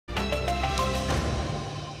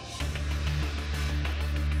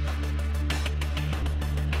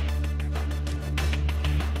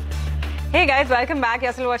Hey guys, welcome back.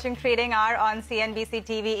 You're still watching Trading Hour on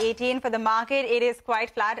CNBC-TV18. For the market, it is quite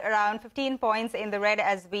flat, around 15 points in the red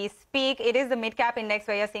as we speak. It is the mid-cap index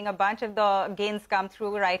where you're seeing a bunch of the gains come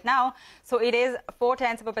through right now. So it is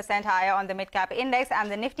 0.4% higher on the mid-cap index, and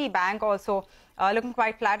the Nifty Bank also looking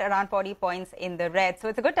quite flat, around 40 points in the red. So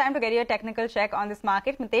it's a good time to get your technical check on this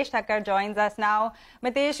market. Mitessh Thakkar joins us now.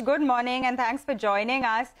 Mitessh, good morning and thanks for joining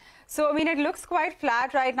us. So, I mean, it looks quite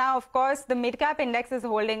flat right now. Of course, the mid-cap index is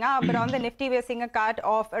holding up, but on the Nifty, we're seeing a cut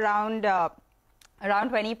of around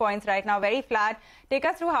 20 points right now, very flat. Take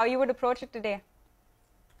us through how you would approach it today.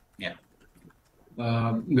 Yeah.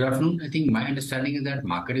 Good afternoon. I think my understanding is that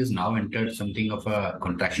market is now entered something of a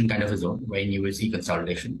contraction kind of a zone, where you will see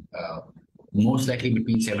consolidation. Most likely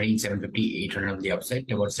between 17,750, 800 on the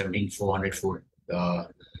upside, about 17,400,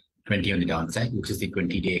 420 on the downside, which is the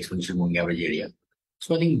 20-day exponential moving average area.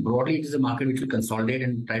 So I think broadly it is a market which will consolidate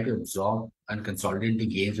and try to absorb and consolidate the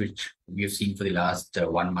gains which we have seen for the last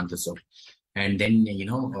 1 month or so. And then,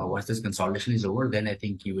 once this consolidation is over, then I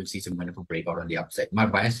think you will see some kind of a breakout on the upside. My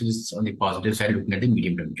bias is on the positive side, looking at the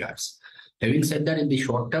medium-term charts. Having said that, in the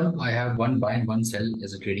short term, I have one buy and one sell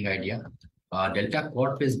as a trading idea. Delta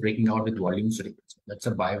Corp is breaking out with volume. So that's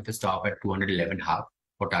a buy with a stop at 211.5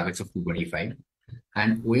 for targets of 225.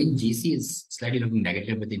 And ONGC is slightly looking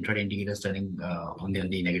negative with intraday indicators turning on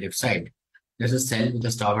the negative side. There's a sell with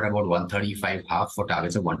a stop at about 135.5 for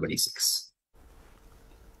targets of 126.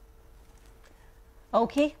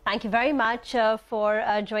 Okay, thank you very much for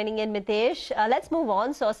joining in, Mitessh. Let's move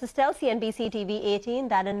on. Sources tell CNBC-TV18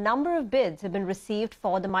 that a number of bids have been received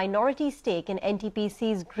for the minority stake in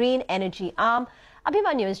NTPC's green energy arm.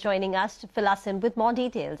 Abhimanyu is joining us to fill us in with more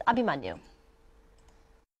details. Abhimanyu.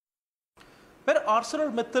 Where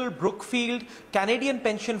ArcelorMittal, Brookfield, Canadian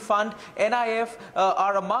Pension Fund, NIF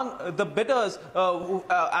are among the bidders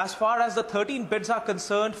as far as the 13 bids are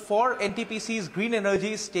concerned for NTPC's green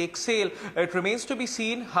energy stake sale. It remains to be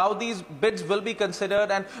seen how these bids will be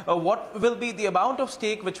considered and what will be the amount of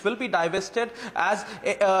stake which will be divested as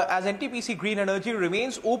NTPC Green Energy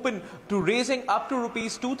remains open to raising up to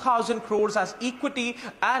rupees 2,000 crores as equity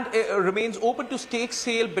and remains open to stake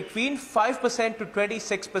sale between 5% to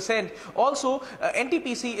 26%. Also,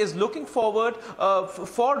 NTPC is looking forward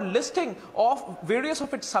for listing of various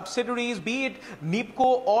of its subsidiaries, be it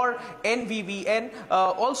NIPCO or NVVN.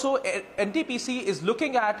 Also, NTPC is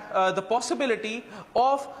looking at the possibility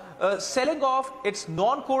of selling off its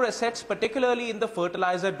non-core assets, particularly in the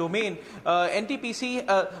fertilizer domain. NTPC,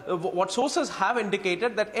 what sources have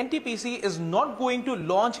indicated that NTPC is not going to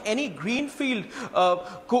launch any greenfield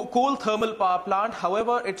coal thermal power plant.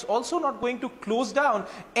 However, it's also not going to close down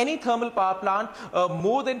any thermal power plant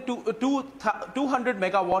more than 200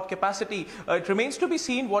 megawatt capacity. It remains to be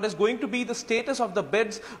seen what is going to be the status of the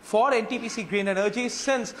bids for NTPC Green Energy,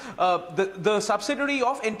 since the subsidiary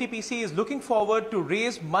of NTPC is looking forward to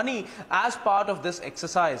raise money as part of this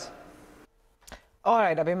exercise. All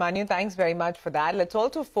right, Abhimanyu, thanks very much for that. Let's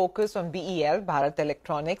also focus on BEL, Bharat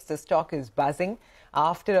Electronics. The stock is buzzing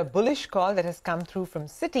after a bullish call that has come through from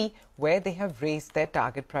Citi, where they have raised their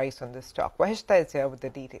target price on the stock. Vahishta is here with the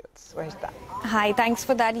details. Vahishta. Hi, thanks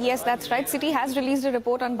for that. Yes, that's right. Citi has released a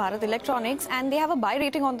report on Bharat Electronics and they have a buy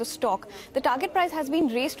rating on the stock. The target price has been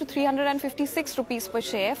raised to 356 rupees per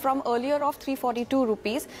share from earlier of 342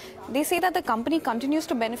 rupees. They say that the company continues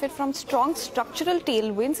to benefit from strong structural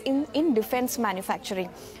tailwinds in defense manufacturing.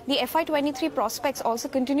 The FY23 prospects also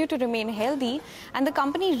continue to remain healthy, and the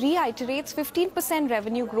company reiterates 15%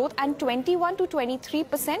 revenue growth and 21 to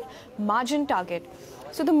 23% margin target.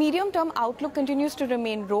 So the medium-term outlook continues to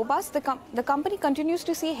remain robust. The company continues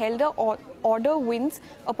to see healthy order wins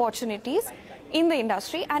opportunities in the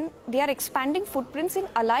industry, and they are expanding footprints in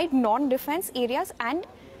allied non-defense areas and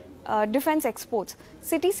defense exports.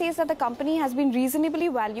 Citi says that the company has been reasonably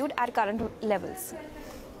valued at current levels.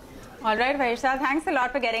 All right, Vahishta, thanks a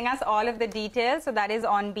lot for getting us all of the details. So that is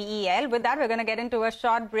on BEL. With that, we're going to get into a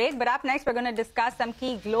short break. But up next, we're going to discuss some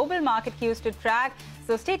key global market cues to track.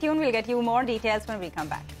 So stay tuned. We'll get you more details when we come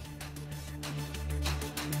back.